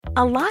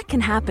A lot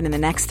can happen in the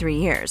next 3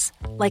 years.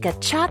 Like a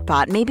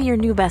chatbot may be your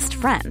new best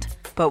friend.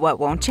 But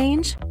what won't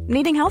change?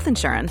 Needing health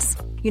insurance.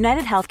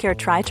 United Healthcare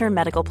Tri-Term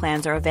Medical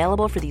Plans are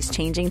available for these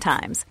changing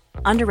times.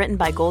 Underwritten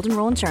by Golden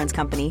Rule Insurance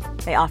Company,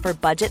 they offer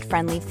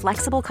budget-friendly,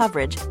 flexible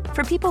coverage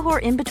for people who are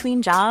in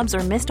between jobs or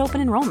missed open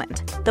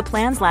enrollment. The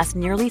plans last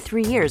nearly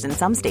 3 years in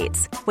some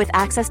states, with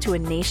access to a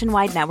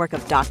nationwide network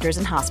of doctors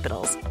and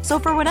hospitals. So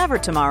for whatever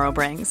tomorrow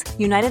brings,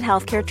 United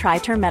Healthcare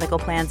Tri-Term Medical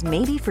Plans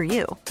may be for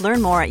you.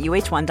 Learn more at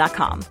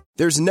uh1.com.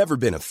 There's never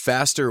been a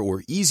faster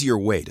or easier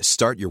way to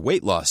start your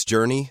weight loss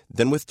journey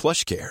than with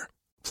PlushCare.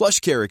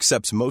 PlushCare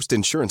accepts most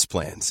insurance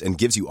plans and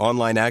gives you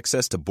online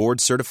access to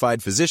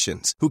board-certified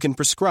physicians who can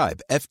prescribe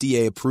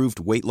FDA-approved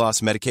weight loss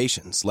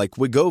medications like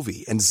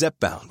Wegovy and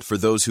Zepbound for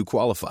those who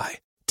qualify.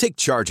 Take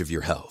charge of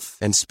your health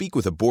and speak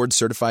with a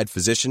board-certified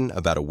physician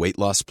about a weight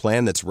loss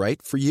plan that's right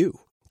for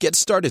you. Get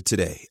started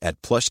today at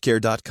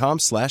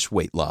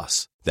plushcare.com/weight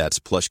loss. That's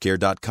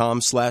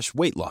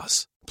plushcare.com/weight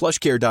loss.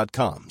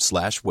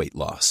 plushcare.com/weight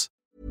loss.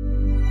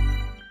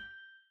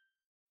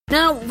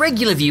 Now,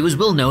 regular viewers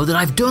will know that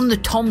I've done the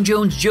Tom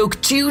Jones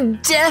joke to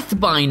death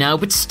by now,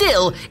 but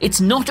still,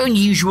 it's not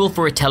unusual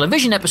for a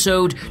television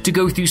episode to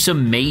go through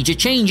some major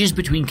changes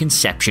between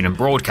conception and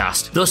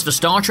broadcast. Thus, for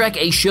Star Trek,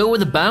 a show where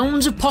the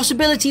bounds of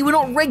possibility were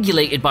not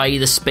regulated by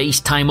either space,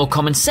 time, or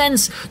common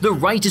sense, the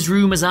writer's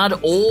room has had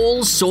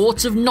all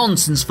sorts of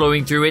nonsense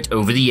flowing through it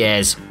over the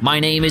years. My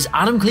name is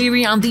Adam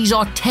Cleary, and these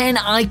are 10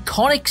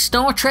 iconic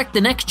Star Trek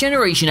The Next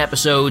Generation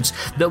episodes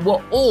that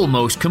were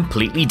almost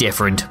completely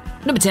different.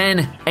 Number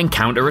 10,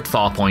 Encounter at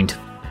Farpoint.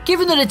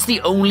 Given that it's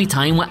the only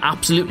time where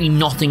absolutely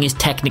nothing is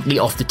technically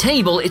off the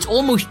table, it's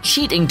almost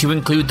cheating to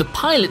include the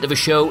pilot of a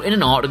show in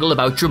an article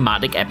about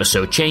dramatic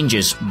episode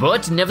changes.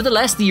 But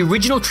nevertheless, the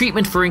original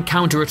treatment for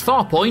Encounter at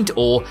Farpoint,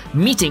 or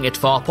Meeting at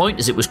Farpoint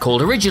as it was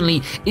called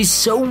originally, is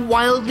so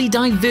wildly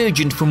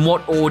divergent from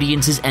what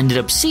audiences ended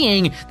up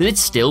seeing that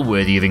it's still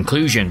worthy of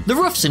inclusion. The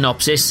rough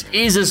synopsis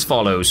is as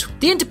follows.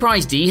 The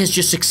Enterprise D has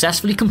just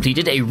successfully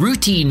completed a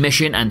routine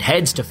mission and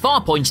heads to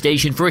Farpoint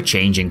Station for a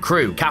change in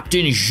crew.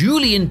 Captain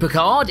Julian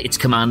Picard, its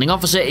commanding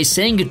officer, is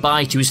saying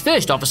goodbye to his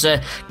first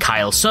officer,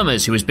 Kyle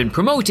Summers, who has been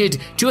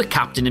promoted to a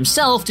captain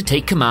himself to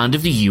take command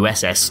of the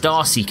USS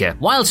Starseeker.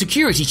 While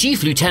Security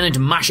Chief Lieutenant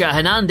Masha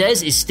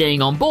Hernandez is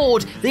staying on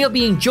board, they are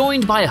being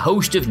joined by a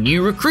host of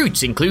new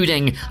recruits,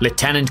 including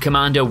Lieutenant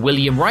Commander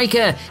William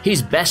Riker,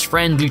 his best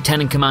friend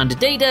Lieutenant Commander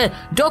Data,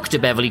 Dr.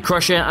 Beverly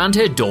Crusher, and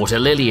her daughter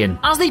Lillian.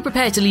 As they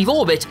prepare to leave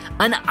orbit,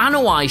 an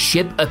Anoi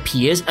ship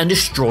appears and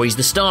destroys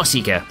the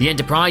Starseeker. The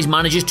Enterprise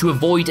manages to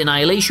avoid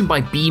annihilation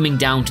by beaming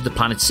down to the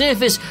planet's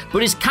surface,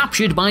 but is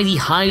captured by the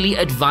highly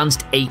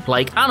advanced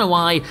ape-like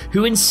Anoi,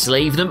 who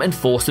enslave them and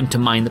force them to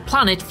mine the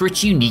planet for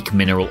its unique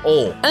mineral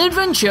ore. An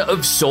adventure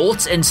of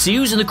sorts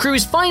ensues, and the crew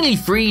is finally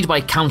freed by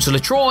Counselor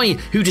Troy,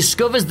 who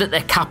discovers that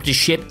their captor's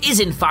ship is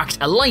in fact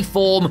a life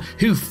form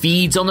who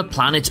feeds on the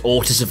planet's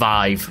ore to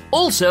survive.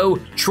 Also,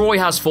 Troy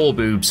has 4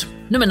 boobs.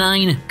 Number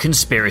 9,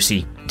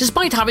 Conspiracy.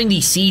 Despite having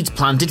the seeds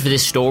planted for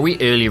this story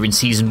earlier in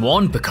Season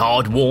 1,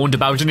 Picard warned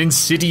about an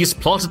insidious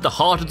plot at the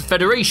heart of the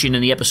Federation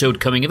in the episode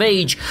Coming of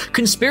Age,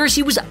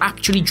 Conspiracy was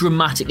actually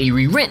dramatically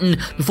rewritten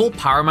before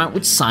Paramount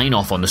would sign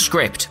off on the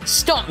script.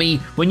 Stop me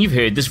when you've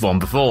heard this one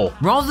before.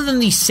 Rather than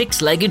the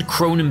 6-legged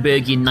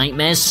Cronenbergian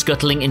nightmares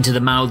scuttling into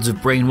the mouths of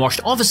brainwashed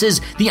officers,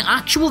 the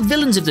actual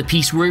villains of the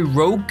piece were a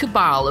rogue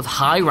cabal of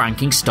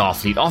high-ranking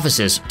Starfleet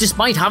officers.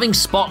 Despite having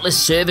spotless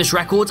service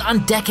records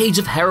and decades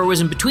of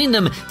heroism between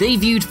them, they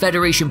viewed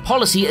Federation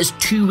policy as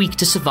too weak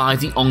to survive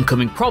the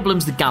oncoming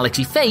problems the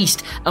galaxy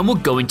faced and were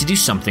going to do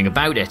something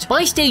about it.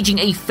 By staging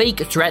a fake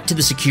threat to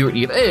the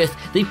security of Earth,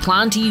 they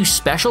planned to use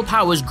special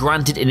powers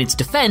granted in its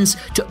defense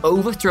to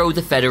overthrow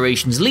the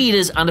Federation's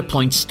leaders and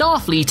appoint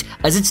Starfleet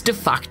as its de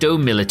facto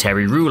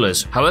military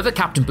rulers. However,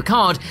 Captain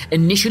Picard,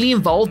 initially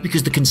involved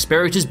because the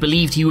conspirators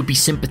believed he would be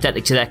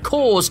sympathetic to their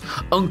cause,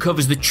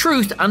 uncovers the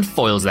truth and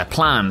foils their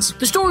plans.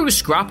 The story was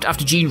scrapped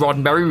after Gene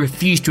Roddenberry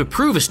refused to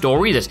approve a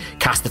story that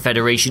cast the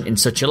Federation in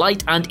such a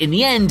light, and in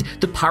the end,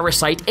 the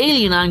parasite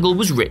alien angle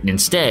was written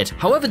instead.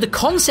 However, the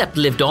concept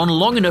lived on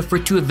long enough for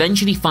it to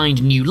eventually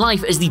find new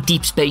life as the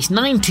Deep Space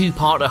Nine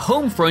two-parter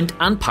Homefront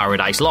and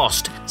Paradise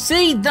Lost.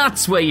 See,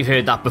 that's where you've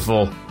heard that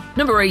before.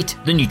 Number 8,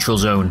 The Neutral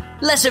Zone.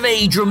 Less of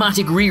a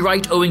dramatic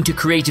rewrite owing to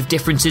creative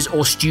differences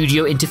or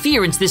studio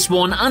interference this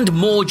one, and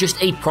more just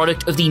a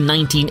product of the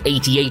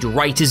 1988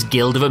 Writers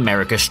Guild of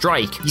America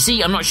strike. You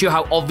see, I'm not sure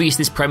how obvious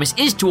this premise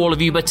is to all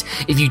of you, but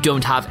if you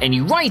don't have any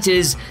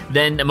writers,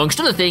 then amongst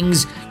other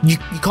things, you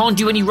can't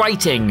do any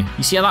writing.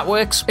 You see how that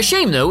works? A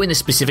shame though in this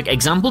specific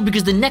example,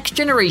 because The Next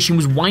Generation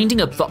was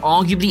winding up for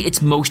arguably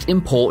its most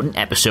important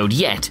episode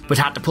yet, but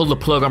had to pull the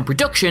plug on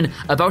production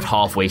about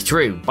halfway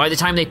through. By the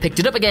time they picked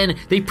it up again,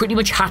 they pretty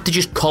much had to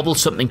just cobble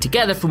something together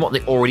from what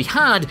they already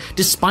had,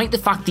 despite the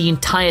fact the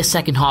entire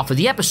second half of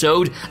the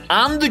episode,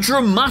 and the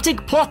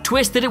dramatic plot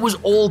twist that it was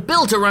all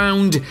built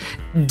around,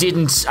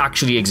 didn't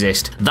actually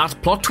exist. That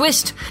plot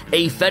twist?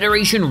 A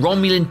Federation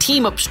Romulan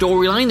team-up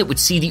storyline that would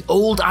see the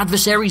old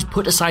adversaries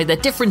put aside their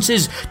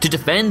differences to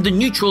defend the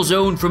neutral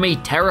zone from a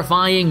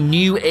terrifying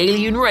new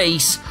alien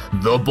race,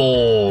 the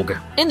Borg.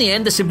 In the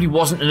end, there simply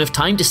wasn't enough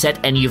time to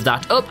set any of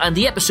that up, and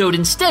the episode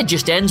instead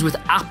just ends with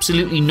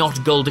absolutely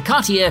not Gul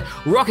Dukat here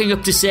rocking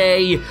up to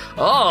say,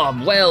 "Oh,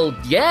 well,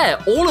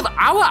 yeah, all of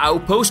our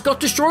outposts got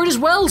destroyed as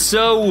well,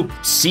 so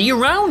see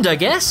you around, I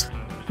guess."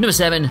 Number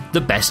 7,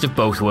 the best of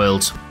both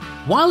worlds.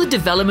 While the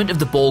development of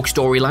the Borg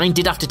storyline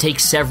did have to take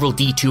several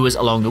detours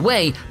along the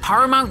way,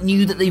 Paramount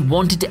knew that they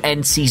wanted to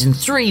end Season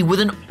 3 with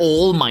an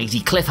almighty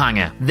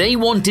cliffhanger. They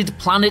wanted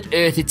planet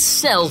Earth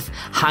itself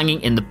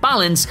hanging in the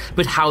balance,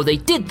 but how they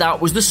did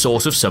that was the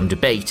source of some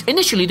debate.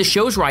 Initially, the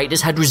show's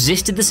writers had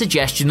resisted the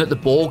suggestion that the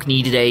Borg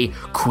needed a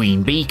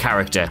Queen Bee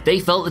character. They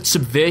felt that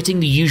subverting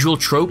the usual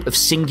trope of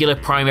singular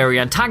primary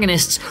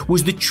antagonists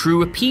was the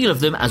true appeal of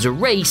them as a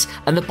race,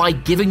 and that by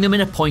giving them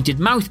an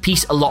appointed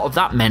mouthpiece, a lot of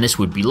that menace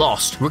would be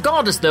lost.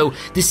 Regardless, though,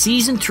 the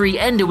Season 3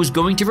 ender was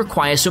going to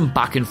require some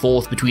back and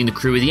forth between the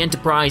crew of the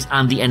Enterprise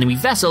and the enemy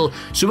vessel,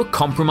 so a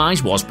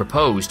compromise was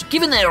proposed.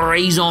 Given their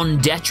raison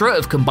d'etre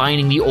of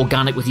combining the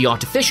organic with the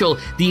artificial,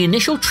 the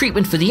initial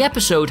treatment for the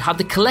episode had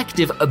the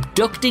collective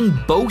abducting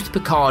both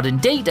Picard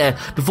and Data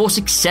before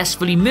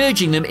successfully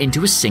merging them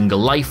into a single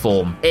life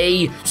form.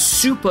 A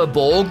super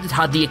Borg that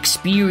had the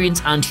experience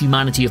and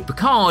humanity of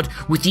Picard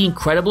with the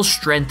incredible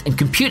strength and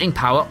computing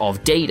power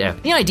of Data.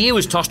 The idea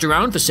was tossed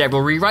around for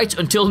several rewrites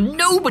until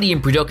nobody in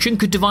production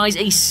could devise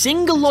a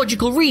single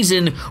logical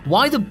reason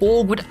why the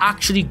Borg would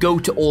actually go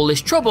to all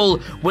this trouble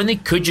when they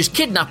could just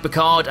kidnap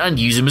Picard and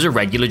use him as a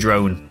regular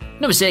drone.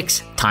 Number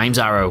 6, Time's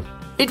Arrow.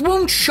 It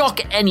won't shock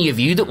any of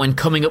you that when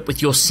coming up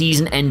with your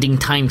season-ending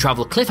time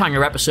travel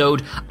cliffhanger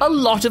episode, a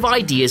lot of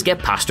ideas get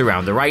passed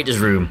around the writer's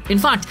room. In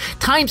fact,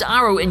 Time's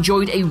Arrow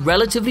enjoyed a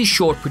relatively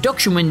short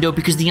production window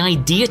because the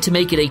idea to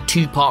make it a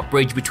 2-part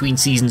bridge between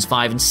seasons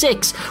 5 and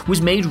 6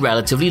 was made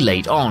relatively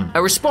late on,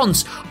 a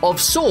response of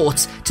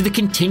sorts to the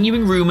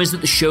continuing rumours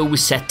that the show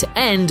was set to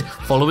end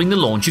following the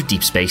launch of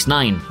Deep Space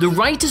Nine. The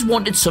writers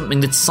wanted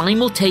something that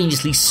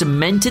simultaneously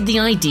cemented the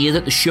idea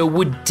that the show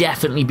would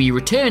definitely be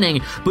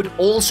returning, but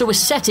also a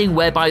setting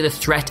whereby the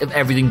threat of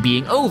everything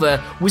being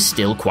over was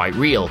still quite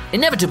real.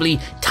 Inevitably,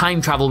 time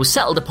travel was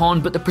settled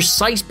upon, but the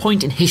precise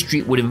point in history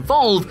it would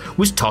involve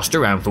was tossed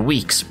around for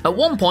weeks. At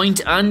one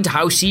point, and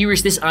how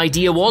serious this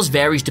idea was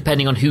varies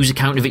depending on whose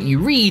account of it you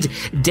read,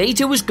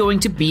 Data was going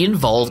to be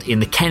involved in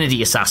the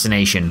Kennedy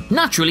assassination.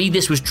 Naturally,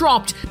 this was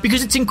dropped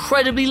because it's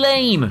incredibly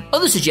lame.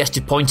 Other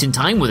suggested points in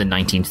time were the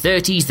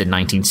 1930s, the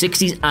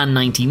 1960s, and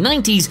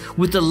 1990s,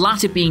 with the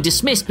latter being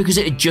dismissed because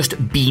it had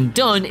just been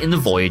done in the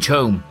voyage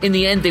home. In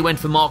the end, they went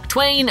for Mark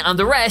Twain, and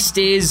the rest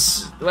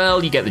is,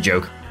 well, you get the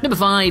joke. Number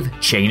 5,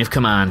 Chain of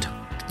Command.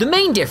 The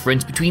main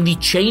difference between the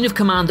chain of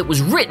command that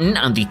was written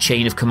and the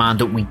chain of command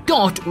that we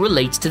got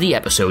relates to the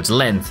episode's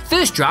length.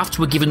 First drafts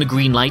were given the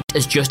green light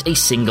as just a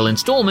single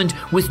installment,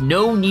 with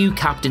no new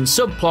captain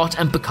subplot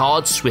and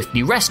Picard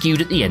swiftly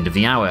rescued at the end of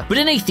the hour. But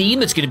in a theme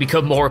that's going to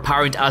become more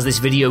apparent as this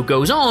video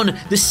goes on,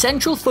 the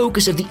central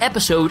focus of the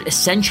episode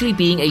essentially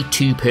being a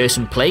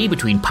 2-person play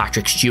between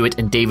Patrick Stewart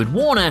and David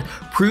Warner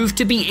proved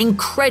to be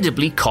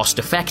incredibly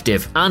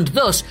cost-effective, and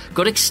thus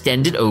got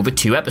extended over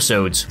 2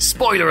 episodes.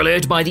 Spoiler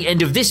alert, by the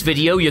end of this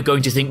video, you're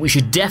going to think we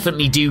should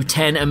definitely do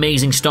 10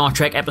 amazing Star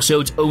Trek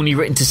episodes only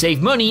written to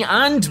save money,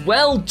 and,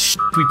 well,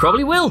 we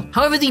probably will.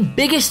 However, the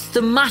biggest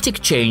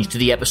thematic change to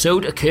the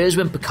episode occurs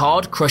when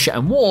Picard, Crusher,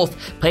 and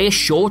Worf pay a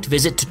short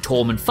visit to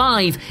Tormund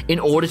 5 in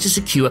order to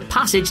secure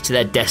passage to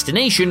their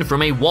destination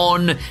from a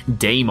one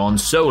Daemon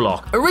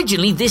Solok.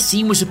 Originally, this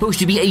scene was supposed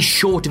to be a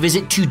short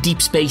visit to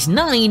Deep Space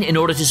Nine in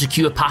order to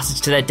secure passage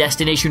to their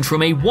destination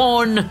from a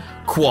one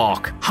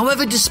Quark.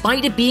 However,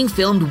 despite it being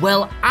filmed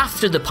well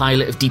after the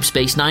pilot of Deep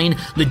Space Nine,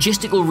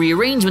 logistical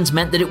rearrangements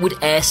meant that it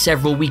would air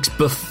several weeks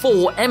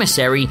before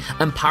Emissary,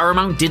 and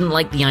Paramount didn't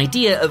like the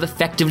idea of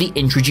effectively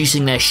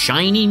introducing their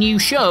shiny new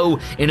show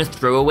in a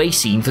throwaway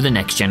scene for the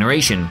next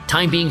generation.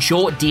 Time being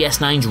short,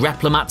 DS9's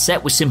Replimat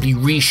set was simply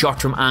reshot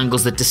from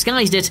angles that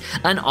disguised it,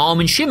 and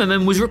Armin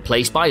Shimmerman was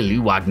replaced by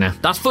Lou Wagner.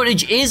 That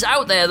footage is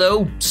out there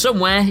though,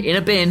 somewhere in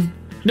a bin.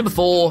 Number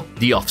 4,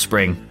 The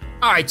Offspring.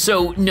 Alright,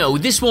 so no,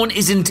 this one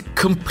isn't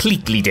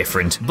completely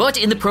different, but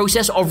in the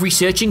process of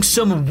researching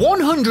some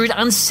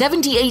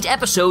 178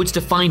 episodes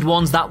to find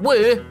ones that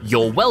were,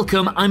 you're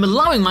welcome, I'm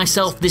allowing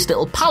myself this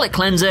little palate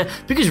cleanser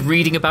because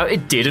reading about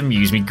it did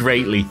amuse me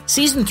greatly.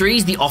 Season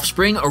 3's The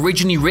Offspring,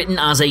 originally written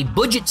as a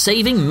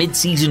budget-saving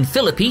mid-season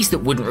filler piece that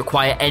wouldn't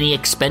require any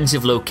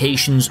expensive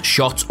locations,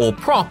 shots, or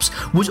props,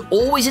 was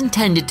always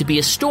intended to be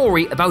a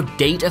story about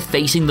Data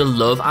facing the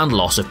love and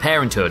loss of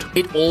parenthood.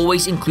 It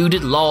always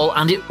included Lal,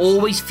 and it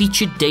always featured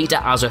featured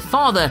Data as her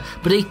father,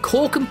 but a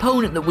core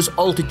component that was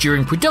altered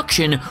during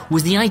production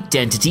was the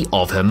identity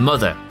of her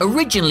mother.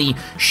 Originally,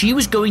 she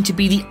was going to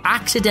be the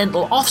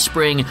accidental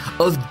offspring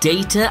of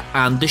Data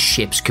and the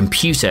ship's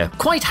computer.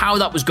 Quite how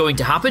that was going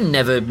to happen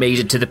never made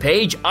it to the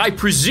page. I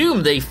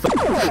presume they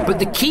but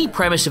the key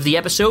premise of the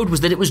episode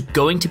was that it was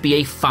going to be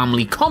a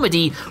family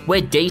comedy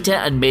where Data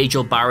and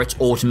Majel Barrett's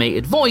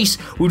automated voice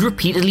would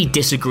repeatedly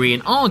disagree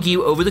and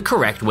argue over the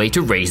correct way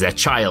to raise their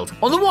child.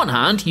 On the one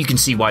hand, you can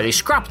see why they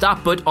scrapped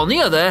that, but on the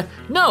other,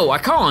 no, I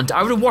can't.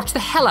 I would have watched the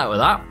hell out of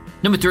that.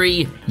 Number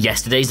 3,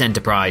 Yesterday's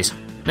Enterprise.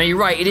 Now you're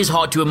right, it is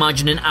hard to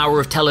imagine an hour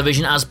of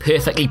television as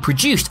perfectly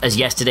produced as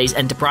Yesterday's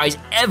Enterprise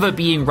ever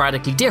being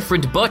radically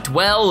different, but,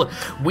 well,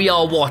 we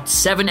are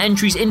 7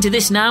 entries into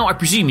this now? I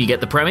presume you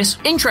get the premise.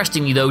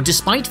 Interestingly though,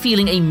 despite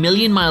feeling a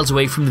million miles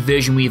away from the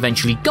version we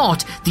eventually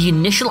got, the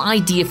initial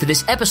idea for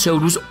this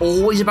episode was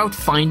always about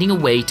finding a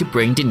way to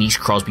bring Denise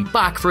Crosby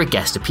back for a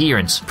guest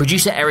appearance.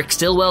 Producer Eric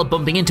Stillwell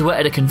bumping into her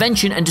at a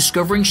convention and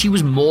discovering she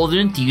was more than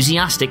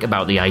enthusiastic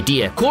about the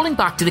idea. Calling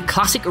back to the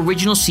classic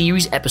original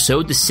series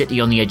episode, The City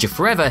on the Edge of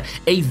Forever,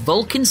 a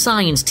Vulcan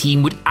science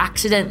team would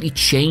accidentally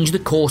change the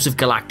course of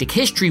galactic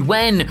history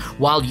when,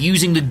 while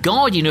using the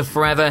Guardian of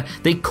Forever,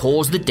 they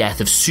caused the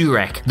death of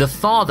Surek, the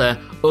father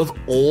of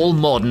all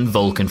modern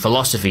Vulcan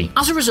philosophy.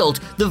 As a result,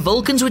 the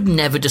Vulcans would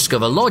never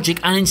discover logic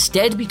and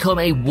instead become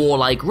a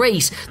warlike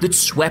race that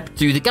swept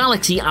through the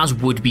galaxy as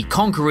would-be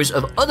conquerors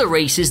of other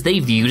races they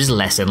viewed as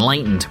less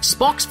enlightened.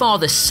 Spock's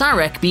father,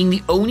 Sarek, being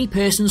the only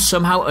person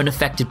somehow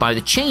unaffected by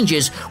the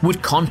changes,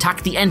 would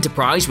contact the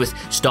Enterprise, with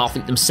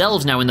Starfleet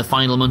themselves now in the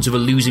final months of a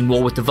losing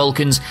war with the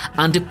Vulcans,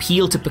 and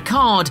appeal to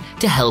Picard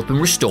to help him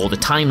restore the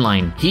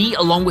timeline. He,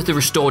 along with the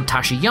restored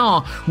Tasha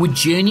Yar, would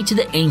journey to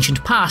the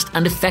ancient past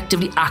and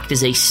effectively act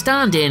as a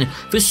stand-in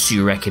for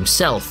Surek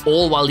himself,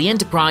 all while the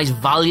Enterprise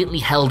valiantly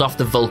held off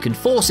the Vulcan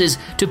forces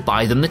to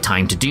buy them the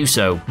time to do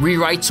so.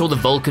 Rewrites saw the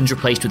Vulcans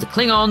replaced with the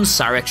Klingons,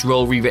 Sarek's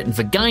role rewritten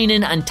for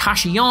Guinan, and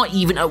Tasha Yar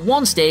even at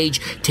one stage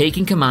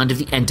taking command of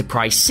the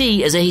Enterprise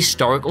C as a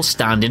historical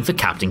stand-in for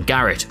Captain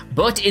Garrett.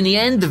 But in the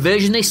end, the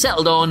version they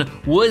settled on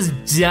was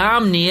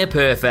damn near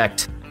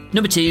perfect.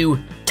 Number 2,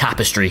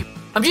 Tapestry.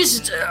 I'm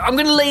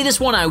going to lay this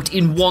one out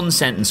in one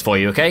sentence for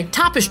you, okay?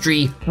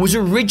 Tapestry was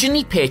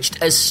originally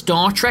pitched as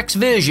Star Trek's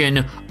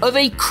version of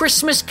A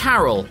Christmas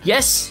Carol.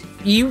 Yes,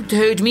 you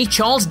heard me,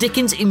 Charles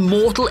Dickens'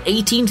 immortal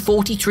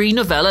 1843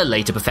 novella,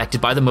 later perfected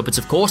by the Muppets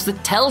of course,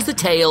 that tells the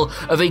tale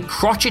of a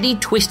crotchety,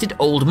 twisted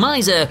old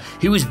miser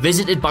who is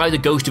visited by the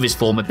ghost of his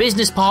former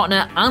business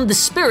partner and the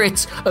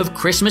spirits of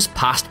Christmas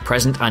past,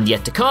 present and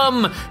yet to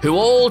come, who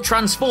all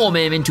transform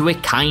him into a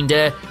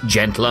kinder,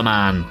 gentler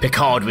man.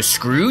 Picard was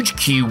Scrooge,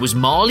 Q was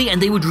Marley, and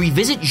they would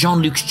revisit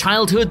Jean-Luc's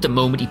childhood the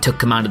moment he took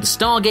command of the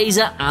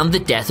Stargazer and the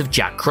death of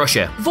Jack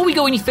Crusher. Before we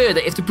go any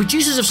further, if the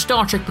producers of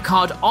Star Trek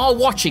Picard are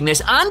watching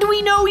this, and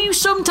we know you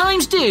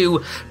sometimes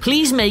do,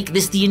 please make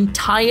this the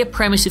entire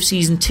premise of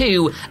Season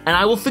 2, and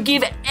I will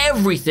forgive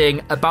everything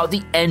about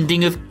the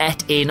ending of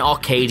Et in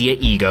Arcadia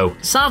Ego.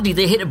 Sadly,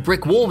 they hit a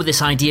brick wall with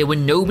this idea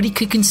when nobody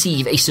could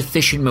conceive a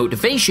sufficient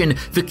motivation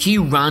for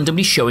Q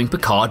randomly showing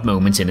Picard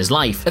moments in his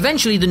life.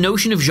 Eventually, the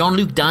notion of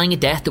Jean-Luc dying a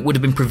death that would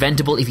have been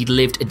preventable if he'd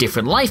lived a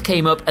different life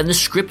came up, and the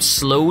script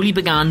slowly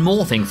began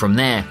morphing from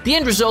there. The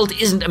end result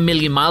isn't a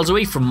million miles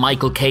away from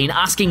Michael Caine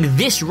asking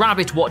this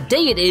rabbit what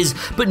day it is,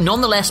 but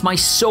nonetheless my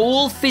soul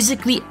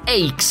physically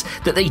aches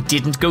that they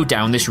didn't go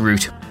down this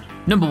route.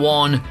 Number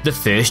 1, The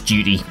First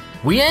Duty.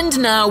 We end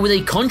now with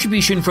a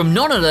contribution from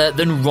none other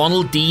than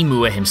Ronald D.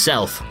 Moore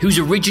himself, whose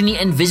originally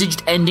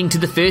envisaged ending to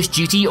The First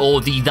Duty,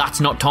 or the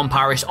That's Not Tom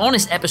Paris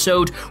Honest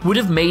episode, would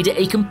have made it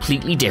a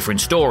completely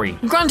different story.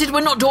 Granted,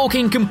 we're not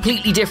talking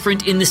completely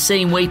different in the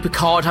same way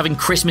Picard having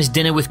Christmas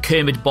dinner with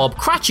Kermit Bob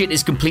Cratchit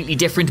is completely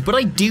different, but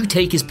I do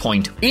take his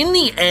point. In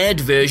the aired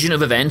version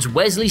of events,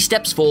 Wesley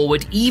steps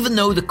forward even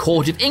though the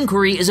Court of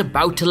Inquiry is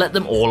about to let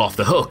them all off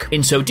the hook.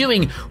 In so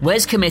doing,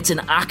 Wes commits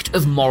an act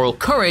of moral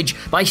courage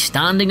by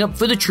standing up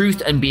for the truth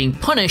and being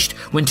punished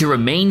when to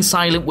remain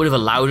silent would have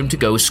allowed him to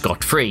go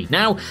scot-free.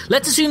 Now,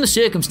 let's assume the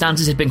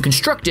circumstances had been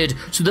constructed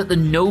so that the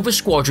Nova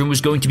Squadron was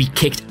going to be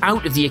kicked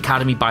out of the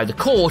Academy by the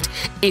court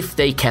if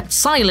they kept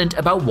silent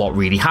about what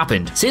really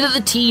happened. Say that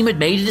the team had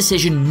made a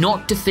decision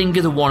not to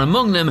finger the one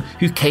among them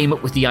who came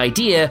up with the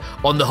idea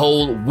on the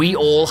whole we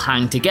all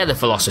hang together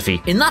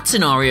philosophy. In that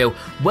scenario,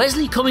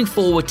 Wesley coming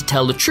forward to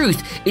tell the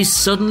truth is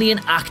suddenly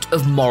an act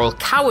of moral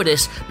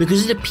cowardice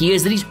because it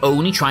appears that he's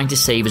only trying to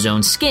save his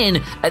own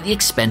skin at the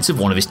expense of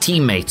one of his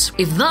teammates.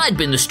 If that had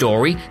been the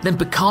story, then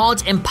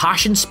Picard's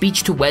impassioned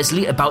speech to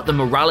Wesley about the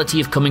morality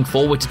of coming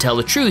forward to tell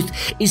the truth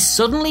is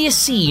suddenly a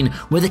scene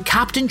where the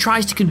captain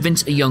tries to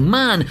convince a young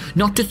man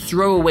not to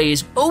throw away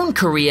his own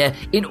career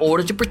in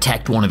order to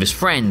protect one of his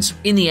friends.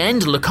 In the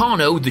end,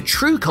 Locarno, the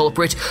true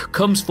culprit,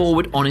 comes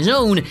forward on his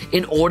own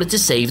in order to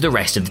save the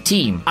rest of the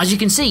team. As you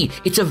can see,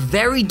 it's a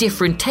very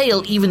different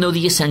tale even though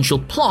the essential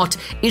plot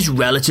is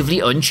relatively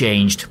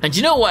unchanged. And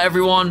you know what,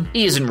 everyone?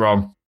 He isn't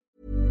wrong.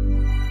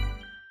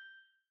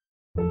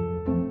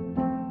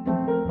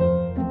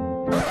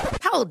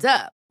 Hold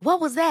up. What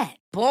was that?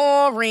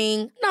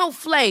 Boring. No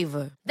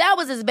flavor. That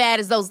was as bad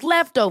as those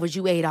leftovers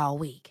you ate all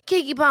week.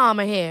 Keke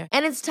Palmer here,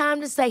 and it's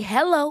time to say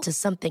hello to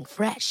something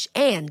fresh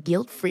and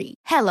guilt-free.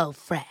 Hello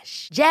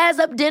Fresh. Jazz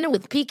up dinner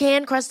with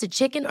pecan-crusted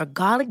chicken or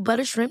garlic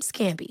butter shrimp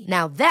scampi.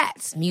 Now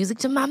that's music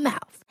to my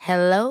mouth.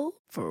 Hello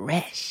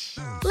Fresh.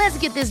 Let's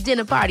get this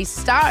dinner party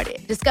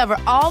started. Discover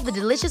all the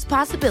delicious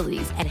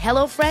possibilities at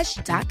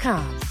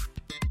HelloFresh.com.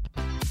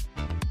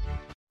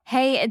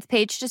 Hey, it's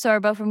Paige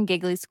DeSorbo from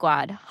Giggly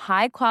Squad.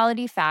 High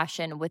quality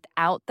fashion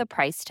without the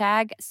price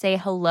tag. Say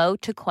hello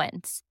to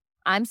Quince.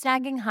 I'm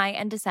snagging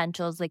high-end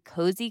essentials like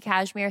cozy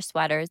cashmere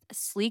sweaters,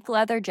 sleek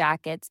leather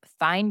jackets,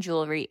 fine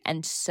jewelry,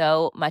 and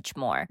so much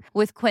more.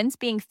 With Quince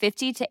being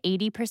 50 to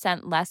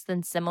 80% less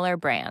than similar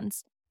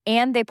brands.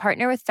 And they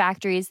partner with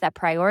factories that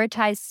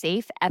prioritize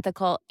safe,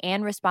 ethical,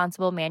 and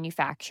responsible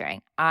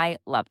manufacturing. I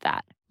love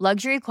that.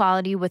 Luxury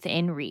quality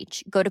within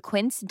reach. Go to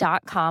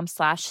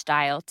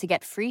quince.com/style to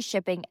get free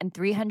shipping and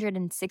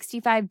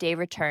 365-day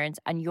returns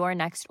on your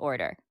next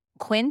order.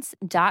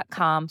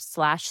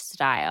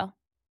 Quince.com/style.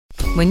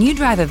 When you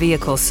drive a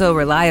vehicle so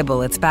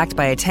reliable it's backed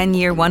by a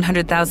 10-year,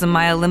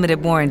 100,000-mile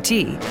limited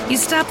warranty, you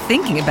stop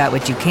thinking about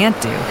what you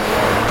can't do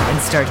and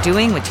start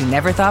doing what you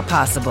never thought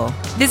possible.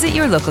 Visit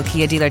your local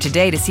Kia dealer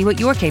today to see what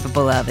you're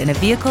capable of in a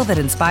vehicle that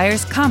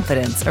inspires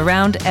confidence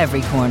around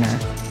every corner.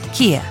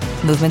 Kia,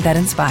 movement that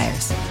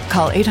inspires.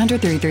 Call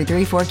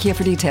 800-333-4KIA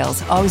for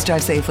details. Always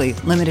drive safely.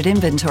 Limited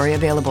inventory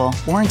available.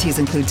 Warranties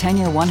include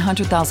 10-year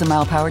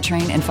 100,000-mile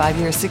powertrain and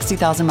 5-year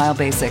 60,000-mile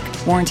basic.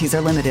 Warranties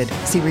are limited.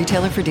 See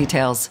retailer for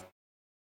details.